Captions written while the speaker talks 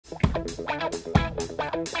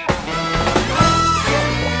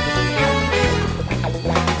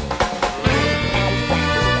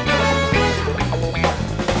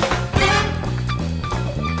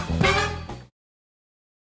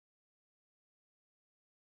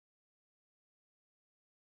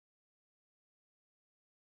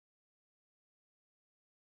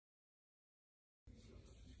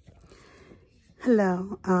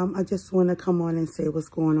Hello, I just want to come on and say what's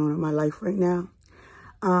going on in my life right now.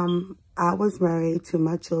 I was married to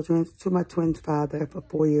my twin father for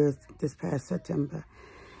 4 years this past September.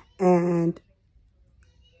 And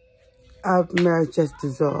our marriage just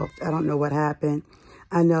dissolved. I don't know what happened.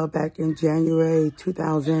 I know back in January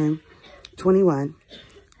 2021,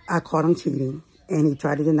 I caught him cheating. And he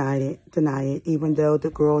tried to deny it, even though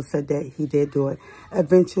the girl said that he did do it.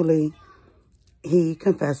 Eventually, he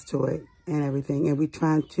confessed to it and everything, and we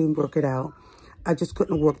trying to work it out. I just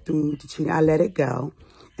couldn't work through the cheating. I let it go.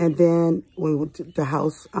 And then we went to the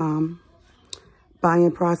house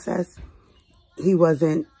buying process. He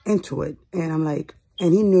wasn't into it. And I'm like,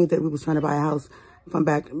 and he knew that we was trying to buy a house from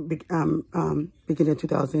back beginning of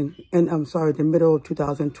the middle of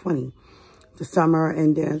 2020, the summer.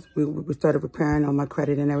 And then we started repairing on my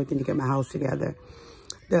credit and everything to get my house together,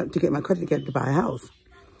 to get my credit together to buy a house.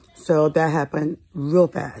 So that happened real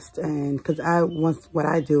fast. And because what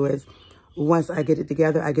I do is, once I get it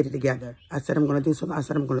together, I get it together. I said I'm going to do something. I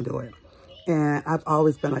said I'm going to do it. And I've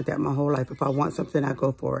always been like that my whole life. If I want something, I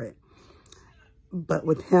go for it. But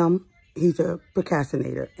with him, he's a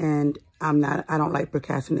procrastinator. And I don't like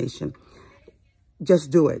procrastination.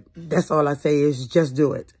 Just do it. That's all I say is just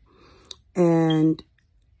do it. And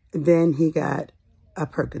then he got a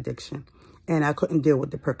perk addiction. And I couldn't deal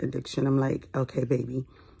with the perk addiction. I'm like, okay, baby,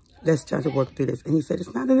 let's try to work through this. And he said,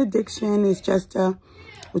 it's not an addiction. It's just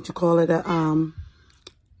it's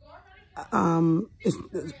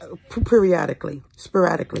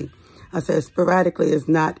sporadically. I said, sporadically is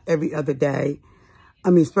not every other day.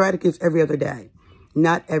 Sporadic is every other day,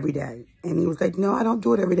 not every day. And he was like, no, I don't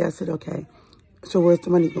do it every day. I said, okay. So where's the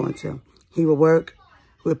money going to? He would work,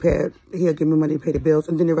 he'll give me money to pay the bills,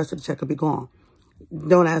 and then the rest of the check will be gone.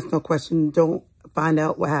 Don't ask no question. Don't find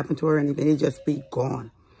out what happened to her or anything. It just be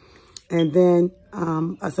gone. And then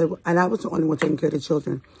I said, and I was the only one taking care of the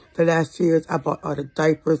children. For the last 2 years, I bought all the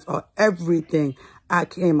diapers, everything. I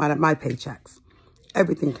came out of my paychecks.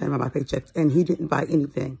 Everything came out of my paychecks. And he didn't buy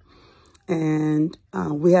anything. And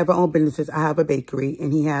we have our own businesses. I have a bakery,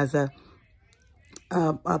 and he has a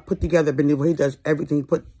put together business where he does everything. He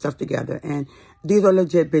put stuff together. And these are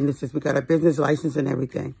legit businesses. We got a business license and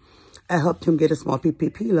everything. I helped him get a small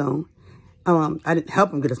PPP loan. I didn't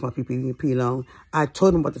help him get a small PPP loan. I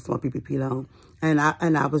told him about the small PPP loan, and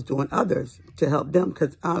I was doing others to help them,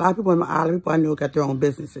 because a lot of people I know got their own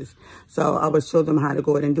businesses. So I would show them how to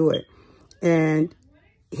go ahead and do it. And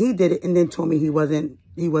he did it, and then told me he wasn't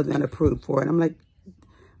approved for it. I'm like,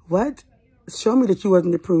 what? Show me that you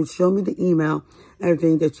wasn't approved. Show me the email,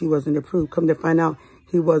 everything that you wasn't approved. Come to find out,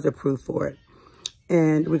 he was approved for it.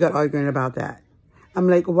 And we got arguing about that. I'm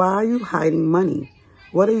like, why are you hiding money?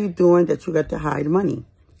 What are you doing that you got to hide money?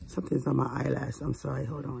 Something's on my eyelash. I'm sorry.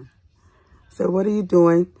 Hold on. So what are you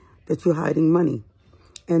doing that you're hiding money?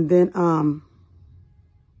 And then, I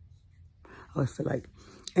was like,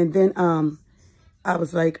 because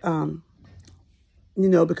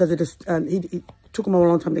of this, it took him a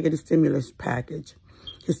long time to get his stimulus package,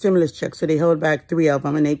 his stimulus check. So they held back 3 of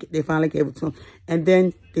them, and they finally gave it to him. And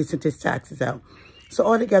then they sent his taxes out. So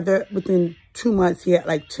altogether, within 2 months, he had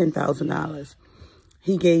like $10,000.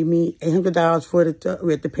 He gave me $800 for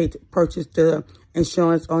we had to purchase the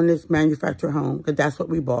insurance on this manufactured home, because that's what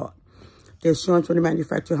we bought. The insurance for the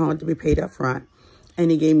manufactured home to be paid up front. And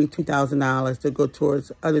he gave me $2,000 to go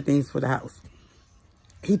towards other things for the house.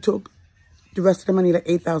 He took the rest of the money, like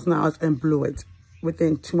 $8,000, and blew it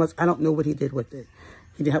within 2 months. I don't know what he did with it.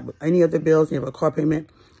 He didn't have any other bills. He didn't have a car payment.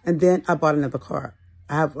 And then I bought another car.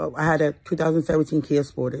 I had a 2017 Kia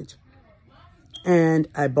Sportage. And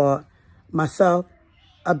I bought myself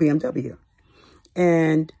a BMW.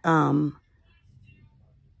 And I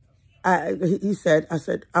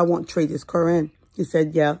said, I won't trade this car in. He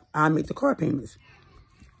said, yeah, I'll make the car payments.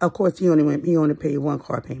 Of course, he only paid one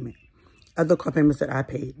car payment. Other car payments that I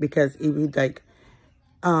paid, because he was like,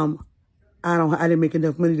 I didn't make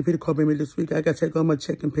enough money to pay the car payment this week. I got to take all my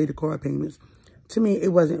check and pay the car payments. To me, it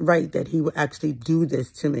wasn't right that he would actually do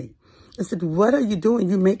this to me. I said, what are you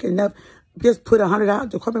doing? You make enough. Just put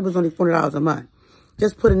 $100. The car payment was only $400 a month.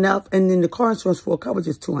 Just put enough, and then the car insurance for coverage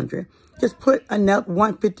is $200. Just put enough,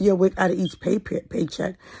 $150 a week out of each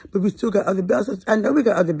paycheck. But we still got other bills. I know we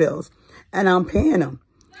got other bills, and I'm paying them.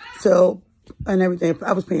 So and everything.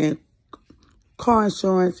 I was paying car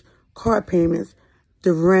insurance, car payments,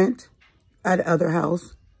 the rent at the other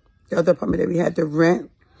house, the other apartment that we had, the rent,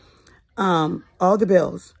 all the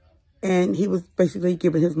bills. And he was basically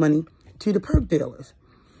giving his money to the perk dealers.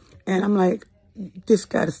 And I'm like, this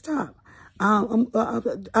got to stop. I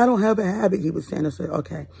don't have a habit, he was saying. I said,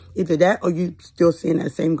 okay, either that or you still seeing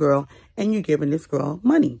that same girl and you giving this girl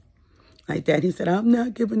money. Like that. He said, I'm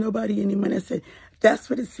not giving nobody any money. I said, that's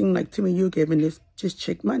what it seemed like to me. You're giving this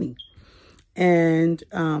chick money. And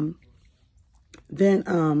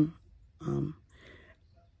then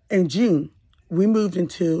in June, we went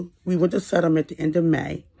to settlement at the end of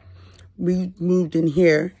May. We moved in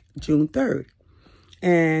here June 3rd.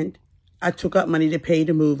 And I took out money to pay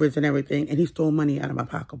the movers and everything, and he stole money out of my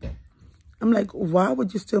pocketbook. I'm like, why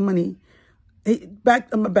would you steal money? I'm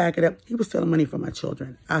going to back it up. He was stealing money from my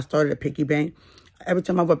children. I started a piggy bank. Every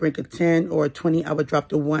time I would bring a 10 or a 20, I would drop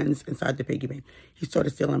the ones inside the piggy bank. He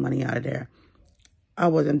started stealing money out of there. I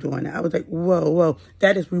wasn't doing that. I was like, whoa.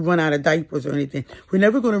 That is, we run out of diapers or anything. We're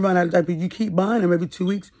never going to run out of diapers. You keep buying them every 2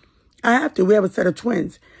 weeks. I have to. We have a set of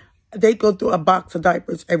twins. They go through a box of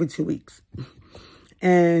diapers every 2 weeks.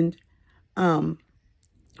 And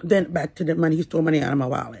then back to the money. He stole money out of my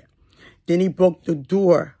wallet. Then he broke the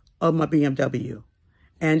door of my BMW.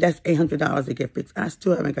 And that's $800 to get fixed. I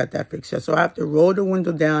still haven't got that fixed yet. So I have to roll the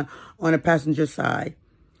window down on the passenger side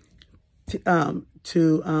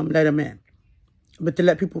to let him in. But to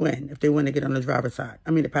let people in if they want to get on the driver's side.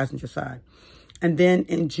 I mean, the passenger side. And then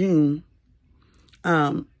in June,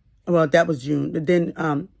 well, that was June. But then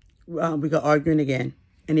we got arguing again,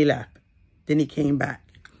 and he left. Then he came back.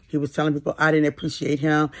 He was telling people I didn't appreciate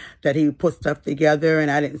him, that he put stuff together,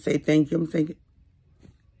 and I didn't say thank you. I'm thinking,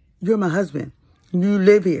 you're my husband. You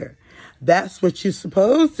live here. That's what you're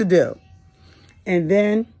supposed to do. And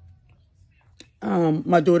then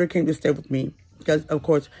my daughter came to stay with me because, of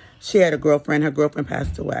course, she had a girlfriend. Her girlfriend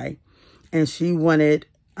passed away, and she didn't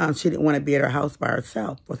want to be at her house by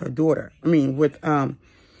herself with her daughter. I mean, with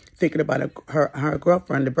thinking about her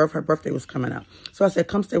girlfriend. Her birthday was coming up. So I said,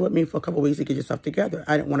 come stay with me for a couple of weeks to get yourself together.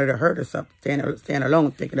 I didn't want her to hurt herself, staying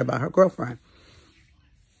alone, thinking about her girlfriend.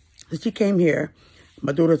 So she came here.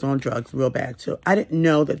 My daughter's on drugs real bad, too. I didn't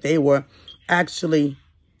know that they were actually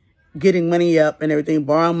getting money up and everything,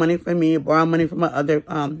 borrowing money from me, borrowing money from my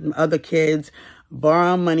other kids,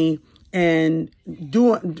 borrowing money and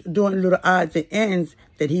doing little odds and ends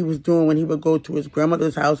that he was doing when he would go to his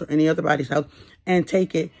grandmother's house or any other body's house and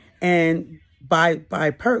take it and buy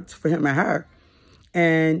perks for him and her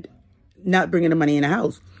and not bringing the money in the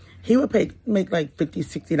house. He would make like $50,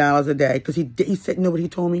 $60 a day because he said, you know what he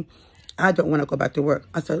told me? I don't want to go back to work.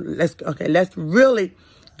 I said, let's really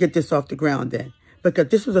get this off the ground then. Because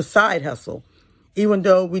this was a side hustle. Even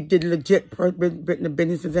though we did legit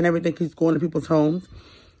businesses and everything, he's going to people's homes.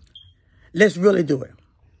 Let's really do it.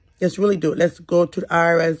 Let's really do it. Let's go to the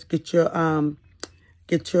IRS,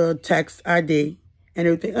 get your tax ID and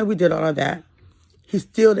everything. And we did all of that. He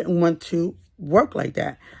still didn't want to work like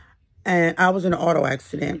that. And I was in an auto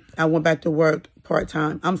accident. I went back to work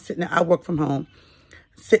part-time. I work from home,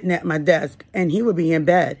 sitting at my desk, and he would be in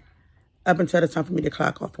bed up until the time for me to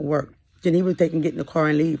clock off from work. Then he would get in the car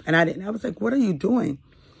and leave. And I was like, what are you doing?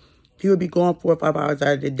 He would be gone 4 or 5 hours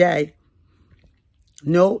out of the day.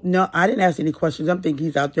 No, I didn't ask any questions. I'm thinking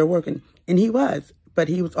he's out there working. And he was. But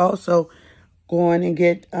he was also going and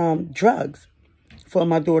get drugs for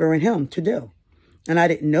my daughter and him to do. And I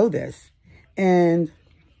didn't know this. And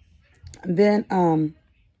then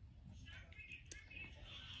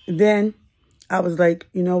I was like,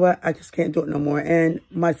 you know what? I just can't do it no more. And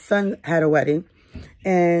my son had a wedding.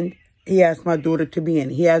 And he asked my daughter to be in.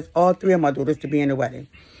 He asked all 3 of my daughters to be in the wedding.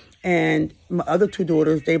 And my other 2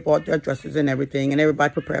 daughters, they bought their dresses and everything. And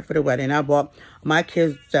everybody prepared for the wedding. I bought my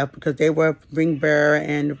kids stuff because they were ring bearer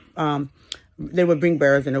and they were ring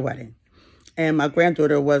bearers in the wedding. And my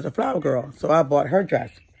granddaughter was a flower girl. So I bought her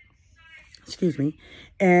dress. Excuse me.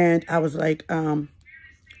 And I was like,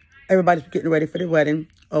 everybody's getting ready for the wedding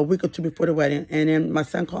a week or 2 before the wedding. And then my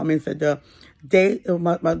son called me and said,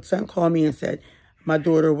 my son called me and said, my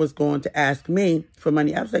daughter was going to ask me for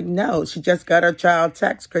money. I was like, no, she just got her child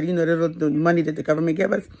tax credit, you know, the money that the government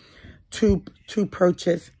gave us to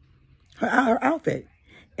purchase her outfit.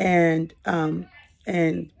 And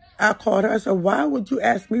I called her. I said, why would you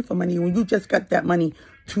ask me for money when you just got that money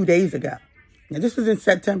 2 days ago? Now, this was in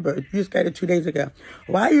September. You just got it 2 days ago.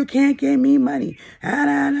 Why you can't give me money? And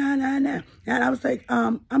I was like,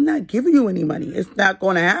 I'm not giving you any money. It's not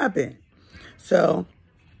going to happen. So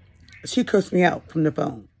she cursed me out from the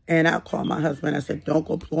phone. And I called my husband. I said, don't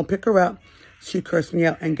go pick her up. She cursed me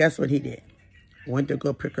out. And guess what he did? Went to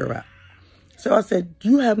go pick her up. So I said,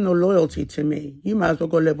 you have no loyalty to me. You might as well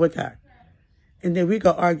go live with her. And then we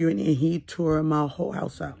got arguing, and he tore my whole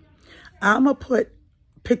house up. I'm going to put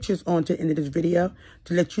pictures onto the end of this video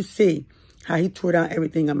to let you see how he tore down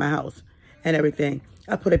everything in my house and everything.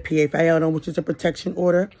 I put a PFIL on, which is a protection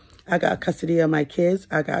order. I got custody of my kids.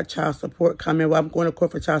 I got child support coming. Well, I'm going to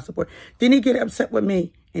court for child support. Then he get upset with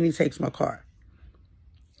me, and he takes my car.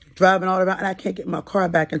 Driving all around, and I can't get my car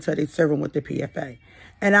back until they serve him with the PFA.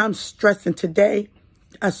 And I'm stressing. Today,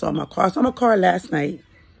 I saw my car. I saw my car last night.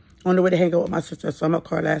 On the way to hang out with my sister, I saw my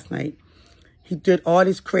car last night. He did all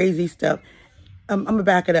this crazy stuff. I'm going to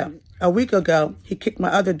back it up. A week ago, he kicked my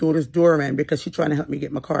other daughter's door in because she's trying to help me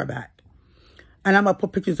get my car back. And I'm going to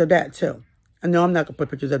put pictures of that, too. And no, I'm not going to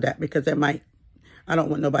put pictures of that because that might, I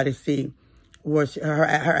don't want nobody to see where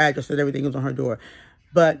her address and everything is on her door.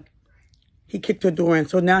 But he kicked her door in.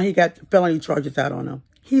 So now he got felony charges out on him.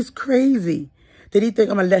 He's crazy. Did he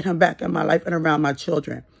think I'm going to let him back in my life and around my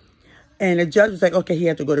children? And the judge was like, okay, he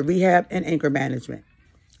had to go to rehab and anger management.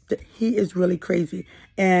 He is really crazy.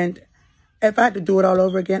 And if I had to do it all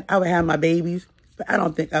over again, I would have my babies. But I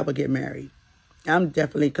don't think I would get married. I'm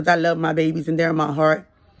definitely, because I love my babies and they're in my heart.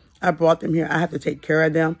 I brought them here. I have to take care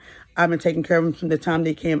of them. I've been taking care of them from the time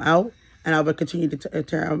they came out. And I will continue to take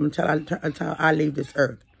care of them until I leave this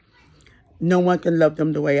earth. No one can love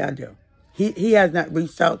them the way I do. He has not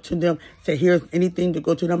reached out to them, said here's anything to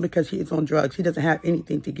go to them because he is on drugs. He doesn't have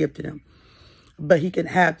anything to give to them. But he can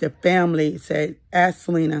have the family say, ask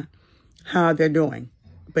Selena how they're doing.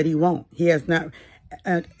 But he won't. He has not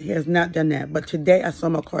done that. But today, I saw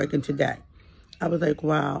my car again today. I was like,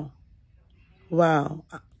 wow. Wow.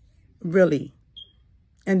 Really?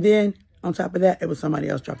 And then, on top of that, it was somebody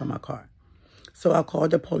else dropping my car. So I called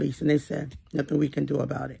the police, and they said, nothing we can do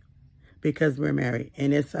about it because we're married.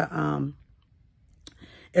 And it's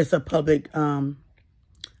a public,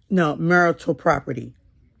 marital property.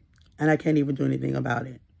 And I can't even do anything about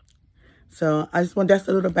it. So I just want, that's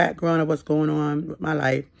a little background of what's going on with my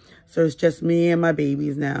life. So it's just me and my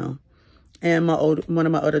babies now. And one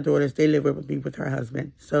of my other daughters, they live with me with her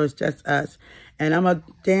husband. So it's just us. And I'm a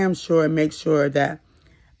damn sure and make sure that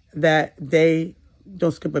they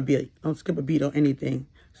don't skip a beat. Don't skip a beat on anything.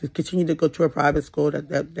 So continue to go to a private school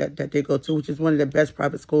that they go to, which is one of the best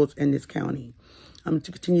private schools in this county. I'm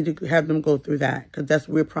to continue to have them go through that because that's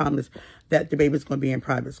what we're promised, that the baby's going to be in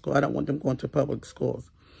private school. I don't want them going to public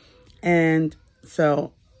schools. And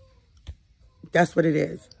so that's what it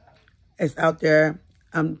is. It's out there.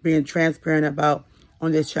 I'm being transparent about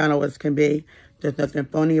on this channel as can be. There's nothing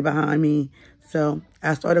phony behind me. So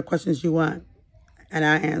ask all the questions you want and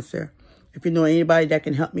I answer. If you know anybody that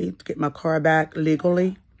can help me to get my car back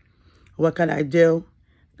legally, what can I do?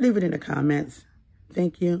 Leave it in the comments.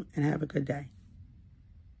 Thank you and have a good day.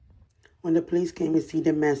 When the police came to see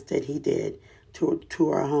the mess that he did to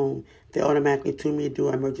our home, they automatically told me to do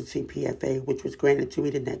an emergency PFA, which was granted to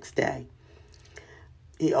me the next day.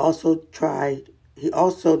 He not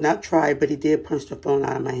tried, but he did punch the phone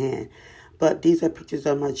out of my hand. But these are pictures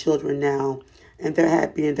of my children now, and they're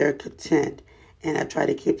happy and they're content. And I try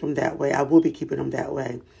to keep them that way. I will be keeping them that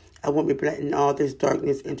way. I won't be letting all this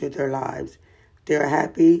darkness into their lives. They're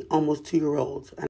happy, almost 2-year-olds.